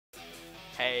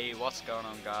Hey, what's going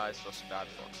on guys, Frosty Bad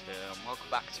Fox here, and welcome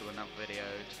back to another video.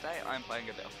 Today I'm playing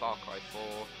a bit of Far Cry 4,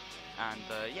 and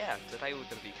yeah, today we're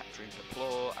going to be capturing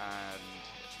Deploy and,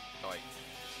 like,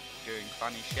 doing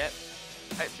funny shit.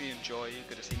 Hopefully you enjoy, you're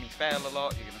going to see me fail a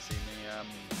lot, you're going to see me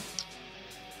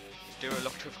do a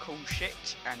lot of cool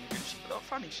shit, and you're going to see a lot of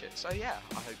funny shit. So yeah,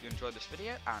 I hope you enjoy this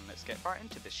video, and let's get right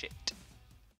into this shit.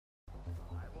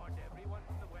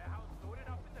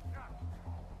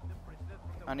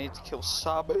 I need to kill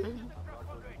Sabu.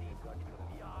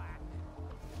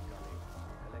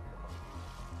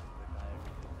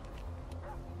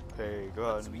 Peg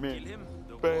on me.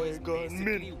 Peg on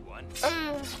me.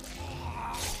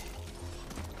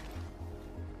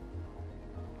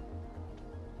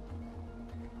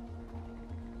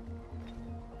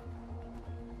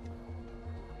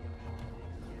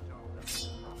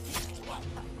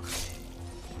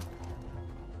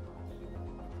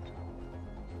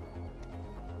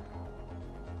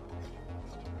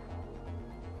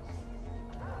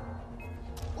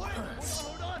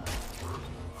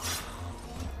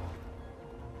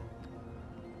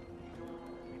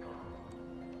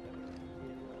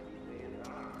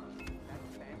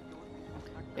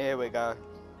 Here we go.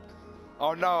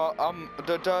 Oh no, I'm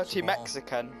the dirty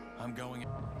Mexican. I'm going.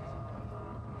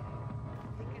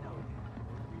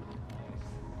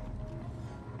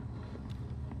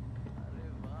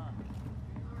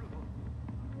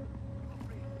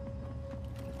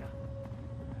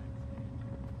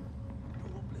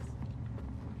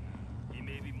 He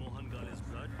may be Mohan Gale's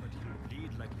blood, but he'll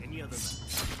bleed like any other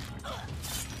man.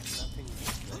 Nothing.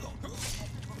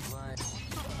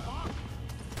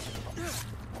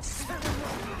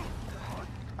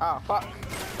 Ah, fuck.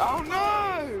 Oh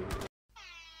no!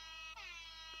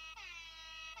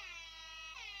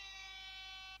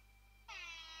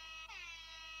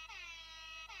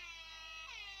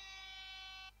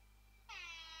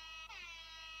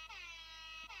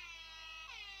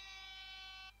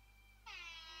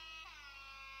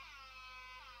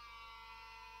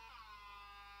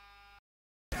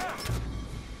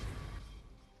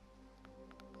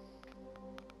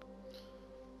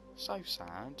 So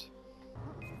sad.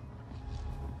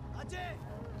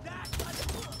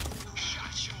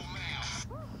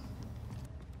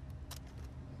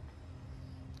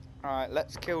 Alright,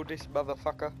 let's kill this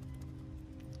motherfucker.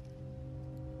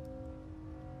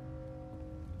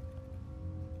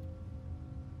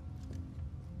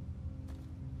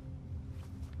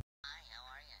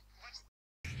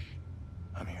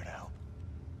 I'm here to help.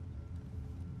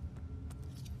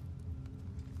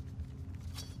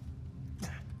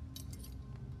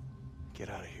 Get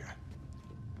out of here.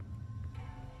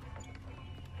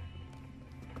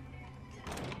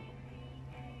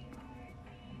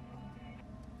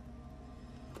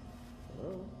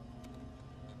 Hello?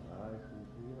 Hi,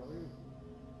 CC, how are you?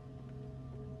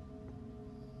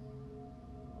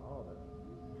 Oh, that's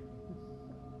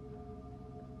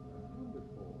that's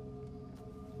wonderful.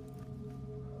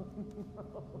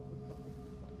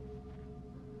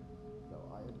 No,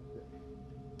 I understand.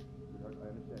 Sweetheart, I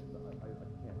understand. I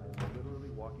can't. I am literally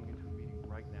walking into a meeting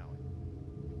right now.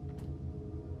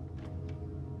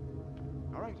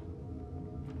 All right.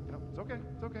 You know, it's okay.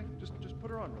 It's okay. Just put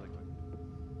her on really quick.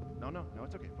 No,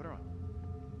 it's okay. Put her on.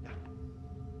 Yeah.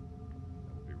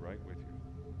 I'll be right with you.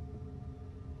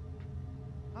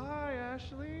 Hi,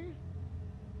 Ashley.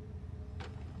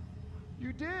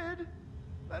 You did?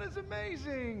 That is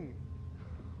amazing.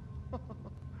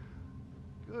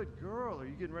 Good girl. Are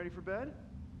you getting ready for bed?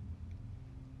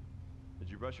 Did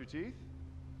you brush your teeth?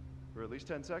 For at least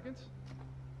 10 seconds?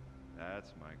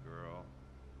 That's my girl.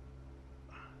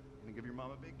 Gonna give your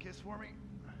mom a big kiss for me?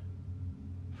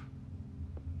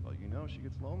 Well, you know she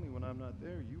gets lonely when I'm not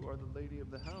there. You are the lady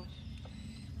of the house.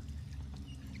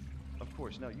 Of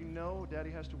course. Now, you know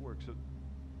Daddy has to work, so...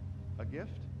 A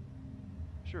gift?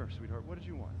 Sure, sweetheart. What did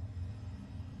you want?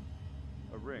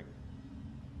 A ring.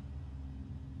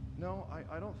 No,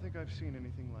 I don't think I've seen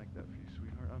anything like that for you,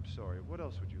 sweetheart. I'm sorry. What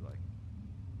else would you like?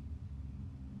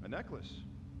 A necklace.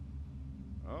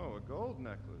 Oh, a gold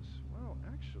necklace. Well,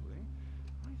 actually,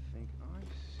 I think I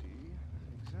see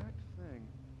an exact thing.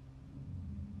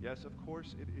 Yes, of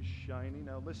course it is shiny.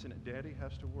 Now listen, Daddy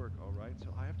has to work, all right?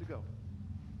 So I have to go.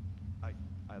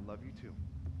 I love you too.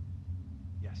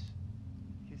 Yes.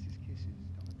 Kisses, kisses.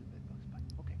 Don't let the bed bugs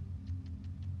bite. Okay.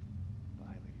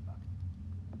 Bye, Ladybug.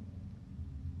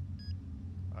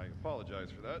 I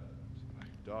apologize for that. My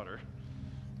daughter.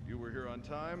 You were here on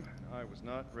time. I was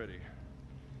not ready.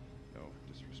 No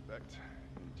disrespect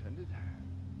intended.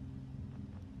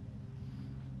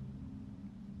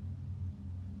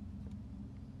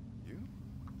 You?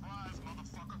 Surprise,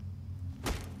 motherfucker.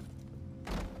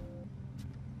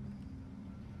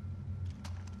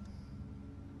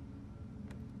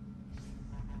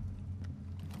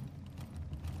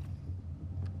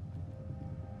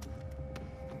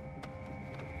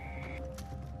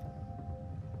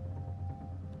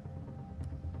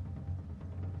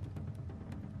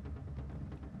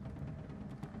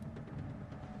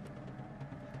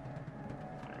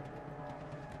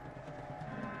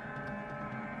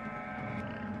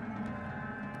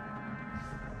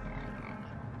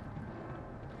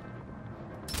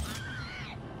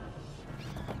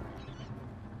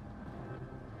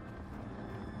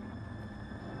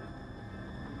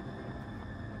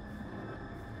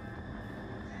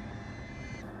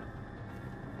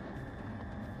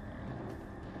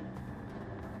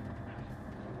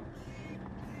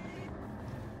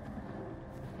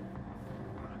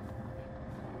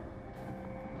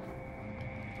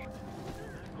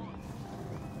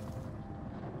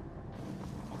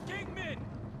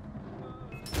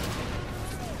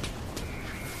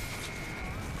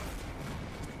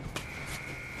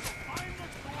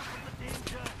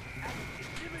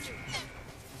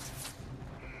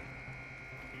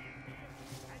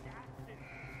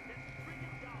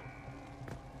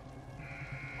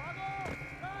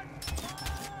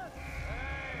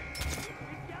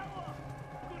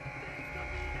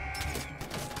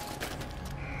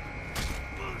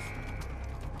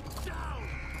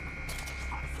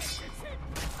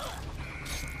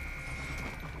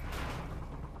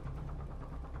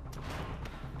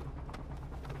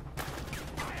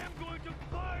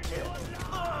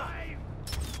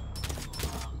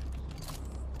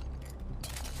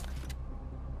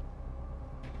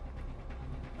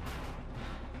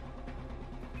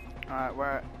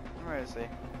 Alright, where is he?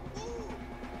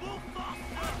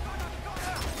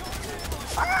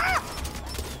 Ah!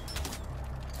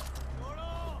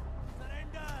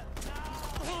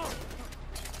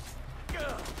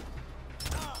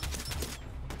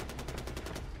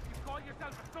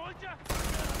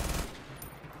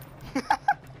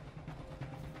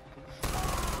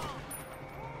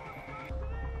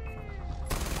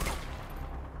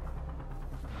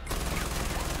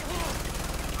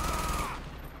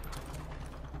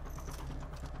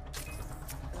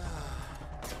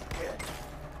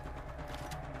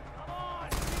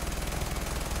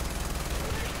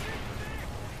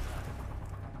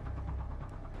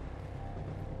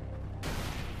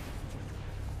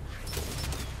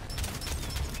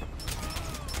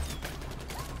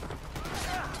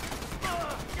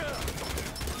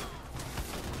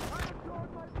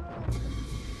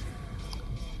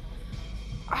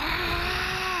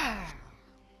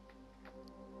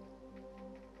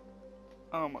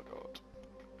 Oh my god.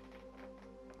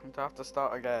 I'm gonna have to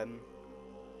start again.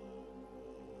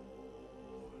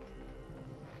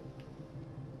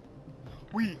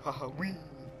 Wee haha wee.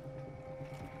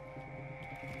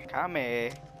 Come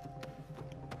here.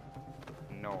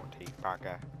 Naughty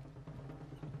bugger.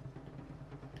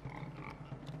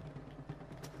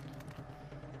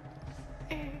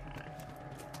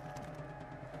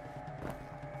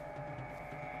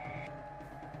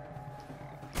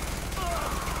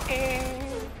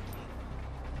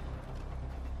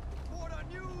 What on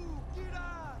you,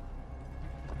 Kira?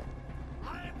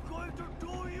 I am going to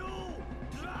do you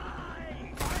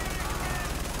dry.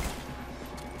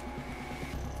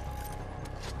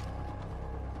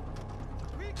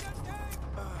 We can take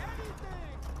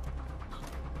anything.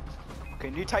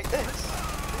 Can you take this?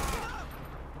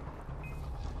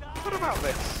 What about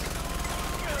this?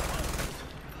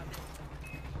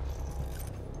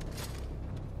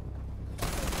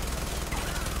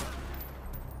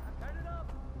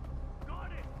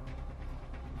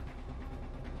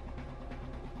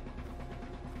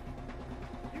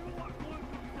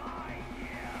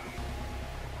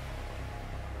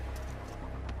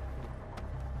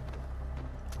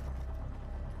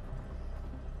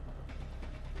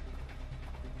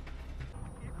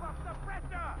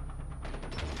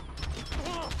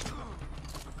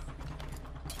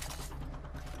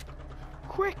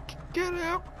 Quick, get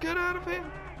out of here.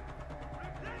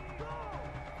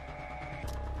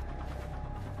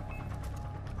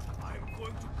 I'm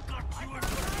going to cut you into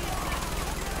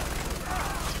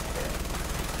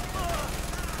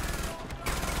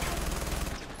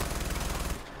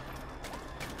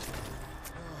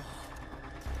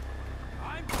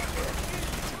I'm going to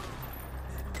kill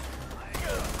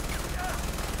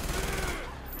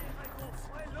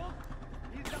you. Look,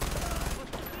 he's up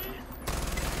with you.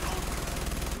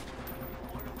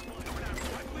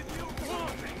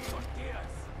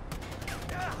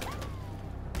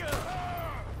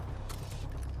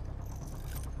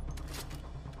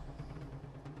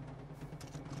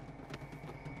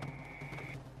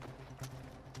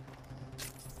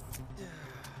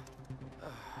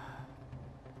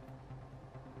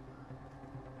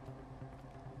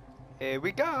 Here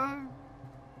we go.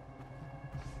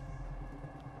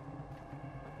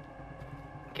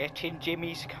 Get in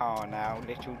Jimmy's car now,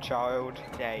 little child.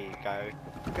 There you go.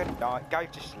 Good night. Go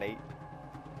to sleep.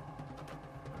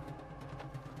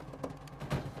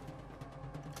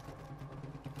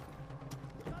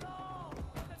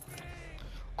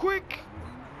 Quick!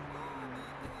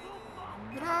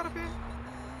 Get out of here.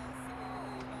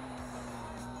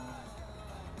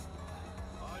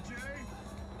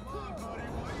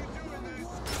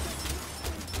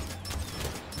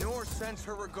 Noor sends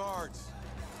her regards.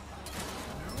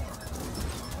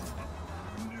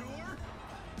 Noor?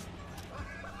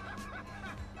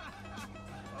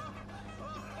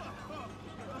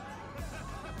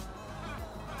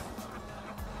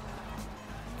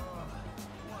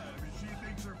 What? I mean, she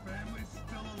thinks her family's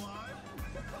still alive?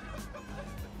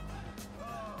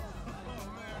 Oh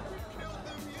man, we killed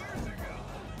them years ago.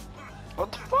 What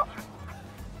the fuck?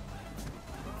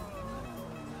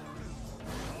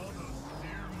 All those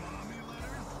dear mommy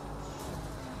letters?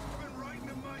 I've been writing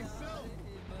them myself.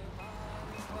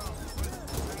 Well, with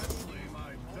Ashley,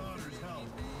 my daughter's help.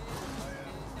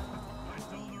 I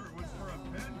told her it was for a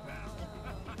pen pal.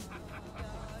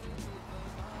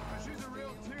 She's a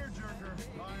real tearjerker,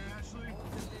 my Ashley.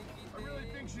 I really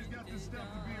think she's got the stuff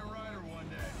to be a writer one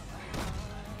day.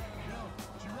 You know,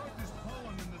 she wrote this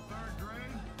poem in the 3rd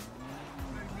grade.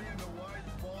 Made me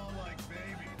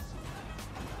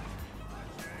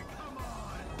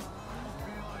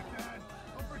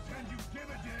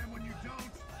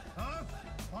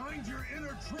Find your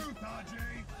inner truth,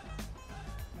 Ajay.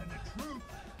 And the truth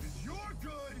is you're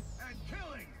good at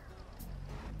killing.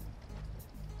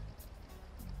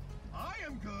 I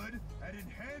am good at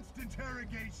enhanced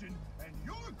interrogation, and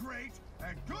you're great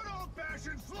at good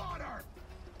old-fashioned slaughter!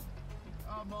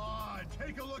 Come on,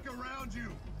 take a look around you.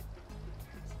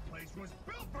 This place was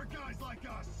built for guys like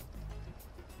us.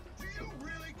 Do you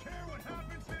really care what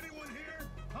happens to anyone here?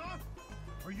 Huh?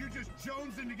 Or you just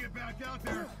jonesing to get back out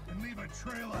there and leave a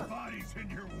trail of bodies in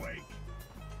your wake?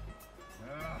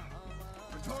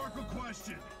 Rhetorical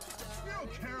question. You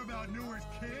don't care about Newer's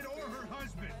kid or her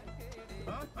husband.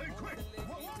 Huh? I mean, quick,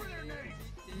 what were their names?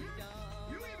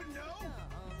 You even know?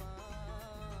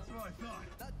 That's what I thought.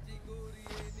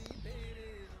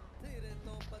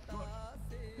 Look,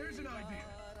 here's an idea.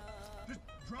 Just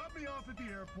drop me off at the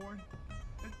airport.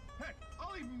 And heck,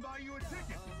 I'll even buy you a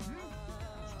ticket.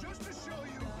 It's just to show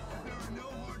you that there are no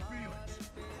hard feelings.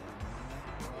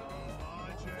 Oh,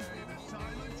 Ajay, the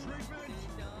silent treatment.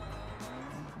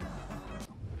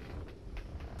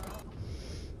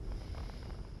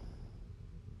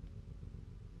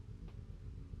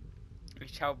 He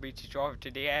told me to drive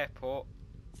to the airport.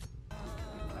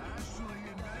 Ashley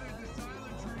invented the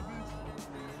silent treatment.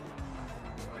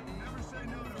 I can never say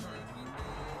no to her.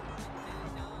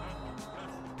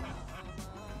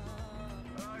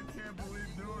 I can't believe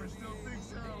Newer still thinks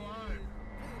they're alive.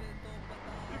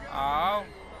 Oh.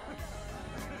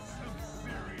 That's some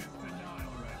serious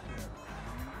denial right there.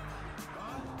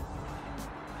 Huh?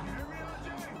 You hear me,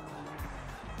 Ajay?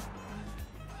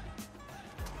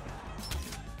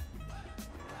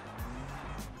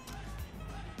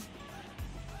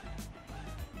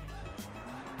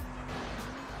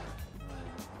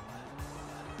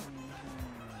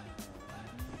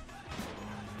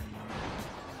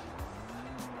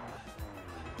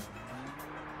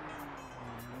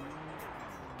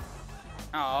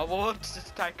 Oh, I wanted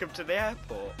to take him to the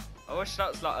airport. I wish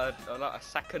that was like a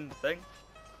second thing.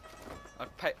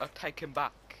 I'd take him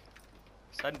back.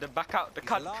 Send him back out the He's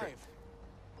country. alive.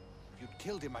 If you'd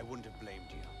killed him, I wouldn't have blamed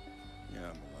you. Yeah,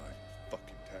 I'm alive.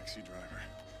 Fucking taxi driver.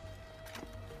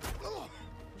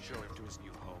 Show him to his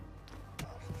new home.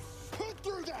 Put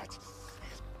through that!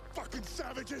 Fucking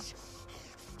savages!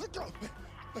 Let go!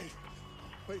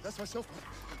 Wait, that's my cell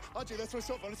phone. Ajay, that's my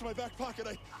cell phone. It's in my back pocket.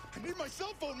 I need my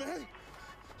cell phone, man!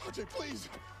 Ajay, please!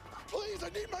 Please, I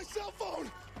need my cell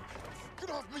phone! Get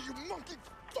off me, you monkey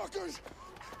fuckers!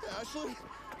 Ashley!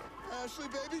 Ashley,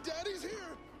 baby, daddy's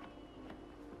here!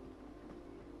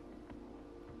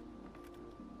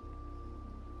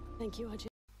 Thank you, Ajay.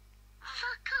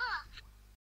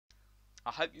 I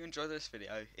hope you enjoyed this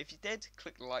video. If you did,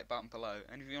 click the like button below.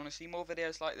 And if you want to see more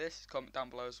videos like this, comment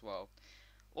down below as well.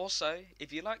 Also,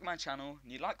 if you like my channel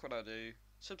and you like what I do,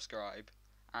 subscribe.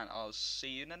 And I'll see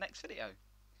you in the next video.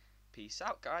 Peace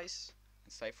out, guys.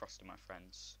 And stay frosty, my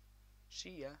friends.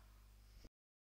 See ya.